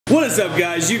What is up,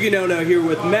 guys? YUGINONO here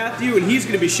with Matthew, and he's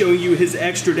going to be showing you his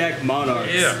extra deck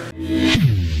Monarchs. Yeah.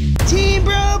 Team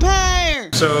Bro Power!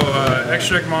 So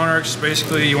extra deck Monarchs,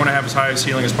 basically you want to have as high a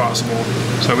ceiling as possible.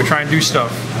 So we try and do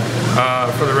stuff.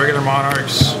 For the regular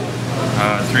Monarchs,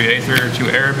 3 Aether, 2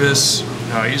 Erebus.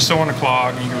 You just don't want to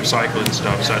clog, you can recycle it and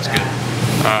stuff, so that's good.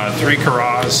 3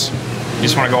 Karaz. You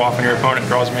just want to go off on your opponent,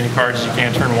 draw as many cards as you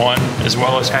can turn 1, as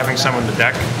well as having some in the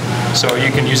deck. So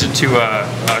you can use it to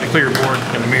clear your board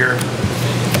in the mirror.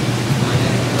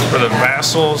 For the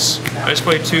Vassals, I just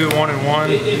played 2, 1, and 1.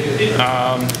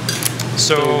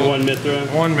 So 1 Mithra?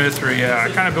 1 Mithra, yeah. I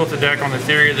kind of built the deck on the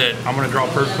theory that I'm going to draw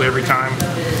perfectly every time.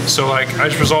 So like, I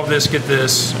just resolve this, get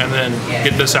this, and then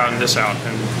get this out and this out.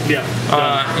 And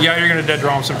yeah, you're going to dead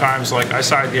draw them sometimes. Like, I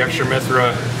side the extra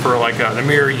Mithra for like the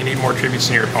mirror. You need more tributes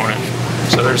than your opponent.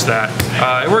 So there's that.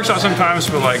 It works out sometimes,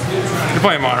 but like, you're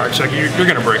playing Monarchs, like you're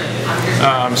going to brick.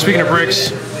 Speaking of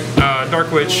bricks,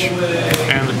 Dark Witch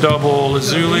and the double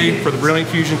Lazuli for the Brilliant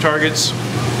Fusion targets.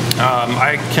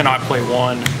 I cannot play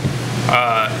 1.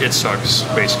 It sucks,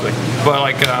 basically. But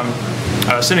like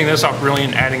sending this off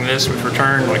Brilliant, adding this with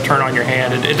return, like turn on your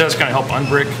hand, it does kind of help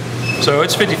unbrick. So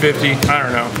it's 50-50, I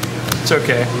don't know. It's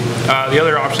okay. The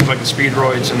other options like the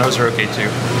Speedroids, and those are okay too.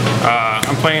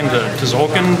 I'm playing the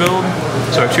Tzolk'in build,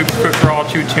 so 2 quick draw,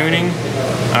 2 tuning.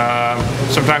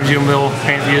 Sometimes you mill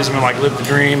Pantheism and like Live the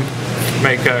Dream,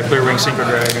 make Clear Wing, Synchro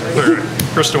Dragon, Clear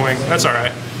Crystal Wing, that's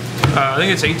alright. I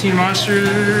think it's 18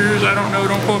 monsters, I don't know,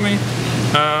 don't quote me.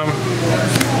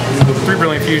 3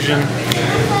 Brilliant Fusion,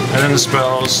 and then the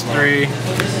spells, 3,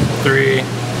 3,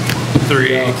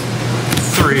 3,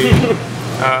 3.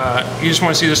 You just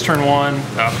want to see this turn 1,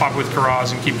 pop with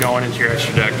Karaz and keep going into your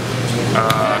extra deck.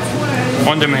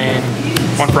 1 Domain,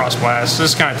 1 Frost Blast.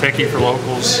 This is kind of techie for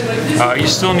locals. You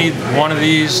still need 1 of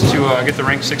these to get the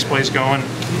rank 6 plays going.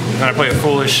 Then I play a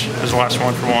Foolish as the last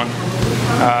 1 for 1.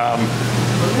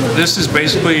 This is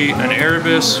basically an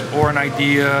Erebus or an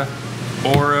Idea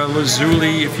or a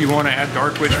Lazuli if you want to add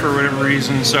Dark Witch for whatever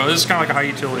reason. So this is kind of like a high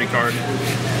utility card.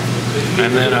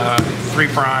 And then 3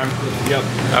 Prime.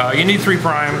 Yep. You need 3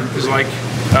 Prime because like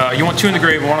you want 2 in the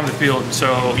grave, 1 on the field.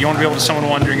 So you want to be able to summon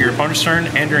 1 during your opponent's turn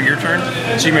and during your turn.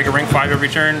 So you make a rank 5 every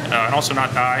turn and also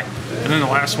not die. And then the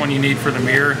last one you need for the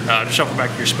mirror to shuffle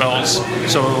back your spells.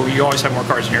 So you always have more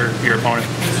cards than your opponent.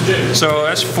 So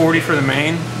that's 40 for the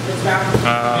main.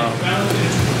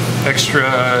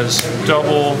 Extras,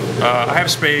 double. I have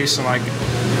space and like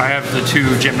I have the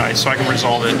 2 Gym Knights, so I can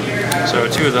resolve it. So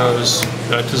 2 of those.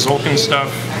 Tzolk'in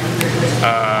stuff.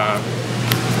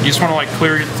 You just want to like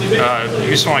clear. You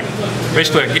just want to like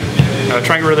basically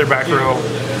try and get rid of their back row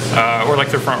or like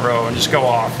their front row and just go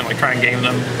off and like try and game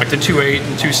them. Like the 2-8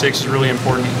 and 2-6 is really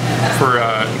important for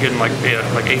getting like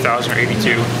 8,000 or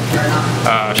 82.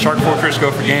 Shark Fortress,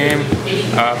 go for game.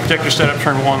 Protector setup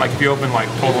turn 1. Like if you open like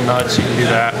total nuts, you can do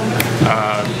that.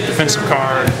 Defensive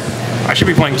card. I should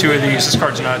be playing 2 of these. This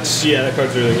card's nuts. Yeah, that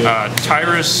card's really good.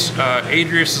 Tyrus,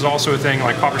 Adrius is also a thing,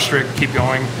 like Pauper Strict, keep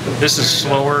going. This is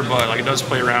slower, but like it does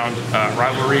play around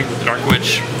Rivalry with the Dark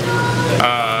Witch.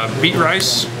 Beat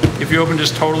Rice, if you open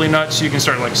just totally nuts, you can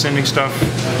start like sending stuff.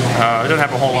 It doesn't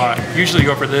have a whole lot. Usually you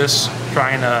go for this,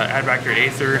 try and add back your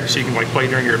Aether so you can like play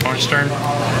during your opponent's turn.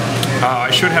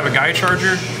 I should have a Gaia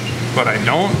Charger, but I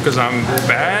don't because I'm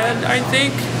bad, I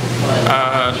think.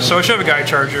 So I should have a Gaia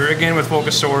Charger, again with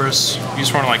Volcasaurus, you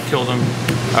just want to like kill them,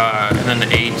 and then the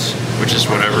 8, which is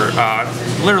whatever.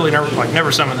 Literally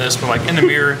never summon this, but like in the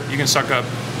mirror, you can suck up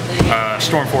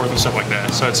Stormforth and stuff like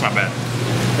that, so it's not bad.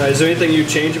 Is there anything you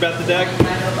change about the deck?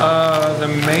 The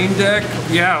main deck,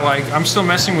 yeah, like I'm still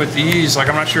messing with these, like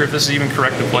I'm not sure if this is even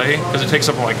correct to play, because it takes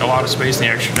up like a lot of space in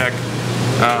the extra deck.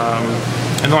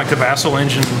 And then like the Vassal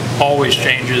engine always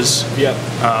changes. Yep.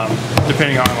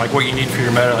 Depending on like what you need for your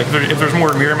meta. Like if there's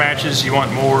more mirror matches, you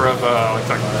want more of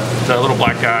like the little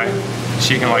black guy,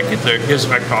 so you can like get his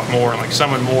effect off more and like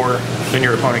summon more than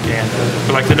your opponent can.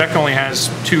 But like the deck only has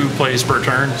 2 plays per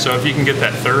turn, so if you can get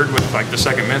that 3rd with like the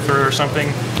 2nd Mithra or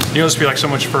something, you'll just be like so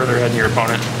much further ahead than your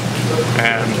opponent.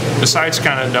 And the side's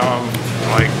kind of dumb,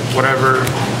 like whatever.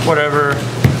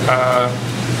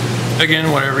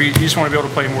 Again, whatever, you just want to be able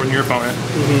to play more than your opponent.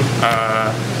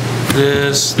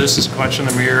 This is Clutch in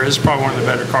the Mirror. This is probably one of the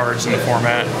better cards in the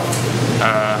format.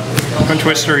 Twin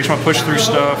Twister, you just want to push through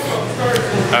stuff.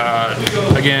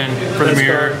 Again, for the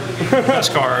mirror,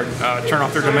 best card. Turn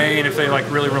off their domain if they like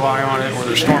really rely on it, or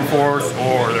their Stormforth,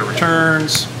 or their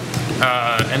returns.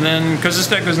 And then, because this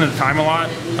deck goes into time a lot,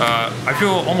 I feel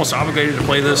almost obligated to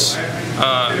play this.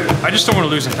 I just don't want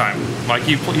to lose in time. Like,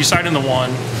 you side in the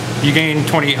 1, you gain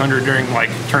 2,800 during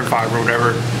like turn 5 or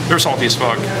whatever. They're salty as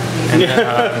fuck. And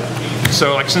then,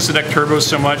 So like since the deck turbos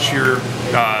so much, you're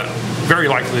very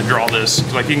likely to draw this.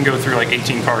 Like you can go through like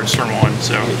 18 cards turn one.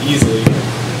 So easily.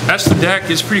 That's the deck.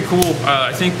 It's pretty cool.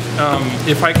 I think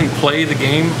if I can play the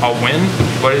game, I'll win.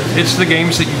 But it's the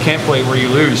games that you can't play where you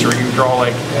lose, where you draw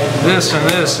like this and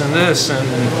this and this and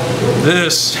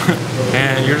this,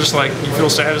 and you're just like, you feel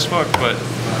sad as fuck.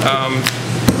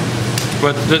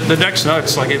 But the deck's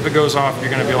nuts. Like if it goes off,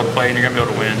 you're gonna be able to play and you're gonna be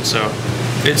able to win. So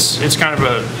it's kind of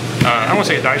a I don't want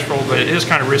to say a dice roll, but it is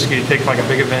kind of risky to take like a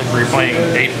big event where you're playing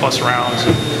 8+ rounds.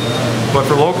 But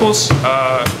for locals,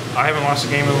 I haven't lost a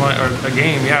game in like,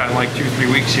 in like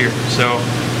 2-3 weeks here, so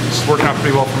it's working out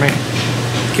pretty well for me.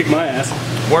 Kick my ass.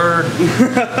 Word.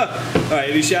 All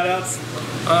right, any shout outs?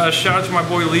 Shout out to my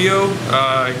boy Leo.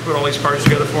 He put all these cards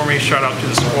together for me. Shout out to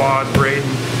the squad, Braden,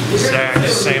 Zach,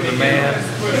 Sam the Man,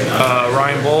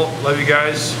 Ryan Bolt. Love you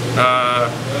guys.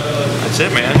 That's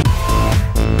it, man.